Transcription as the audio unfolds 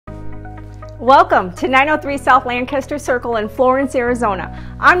Welcome to 903 South Lancaster Circle in Florence, Arizona.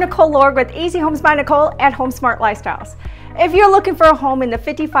 I'm Nicole Lorig with Easy Homes by Nicole at Home Smart Lifestyles. If you're looking for a home in the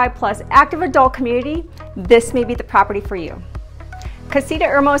 55 plus active adult community, this may be the property for you. Casita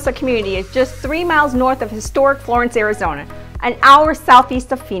Hermosa community is just 3 miles north of historic Florence, Arizona, an hour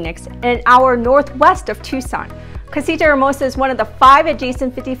southeast of Phoenix, and an hour northwest of Tucson. Casita Hermosa is one of the 5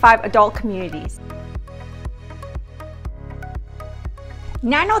 adjacent 55 adult communities.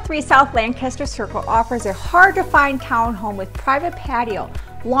 903 South Lancaster Circle offers a hard-to-find townhome with private patio,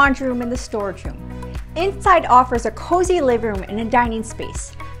 laundry room, and the storage room. Inside offers a cozy living room and a dining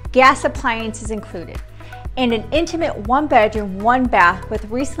space. Gas appliances included. And an intimate 1-bedroom, 1-bath with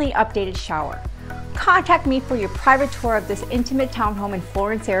recently updated shower. Contact me for your private tour of this intimate townhome in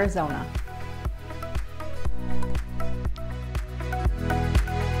Florence, Arizona.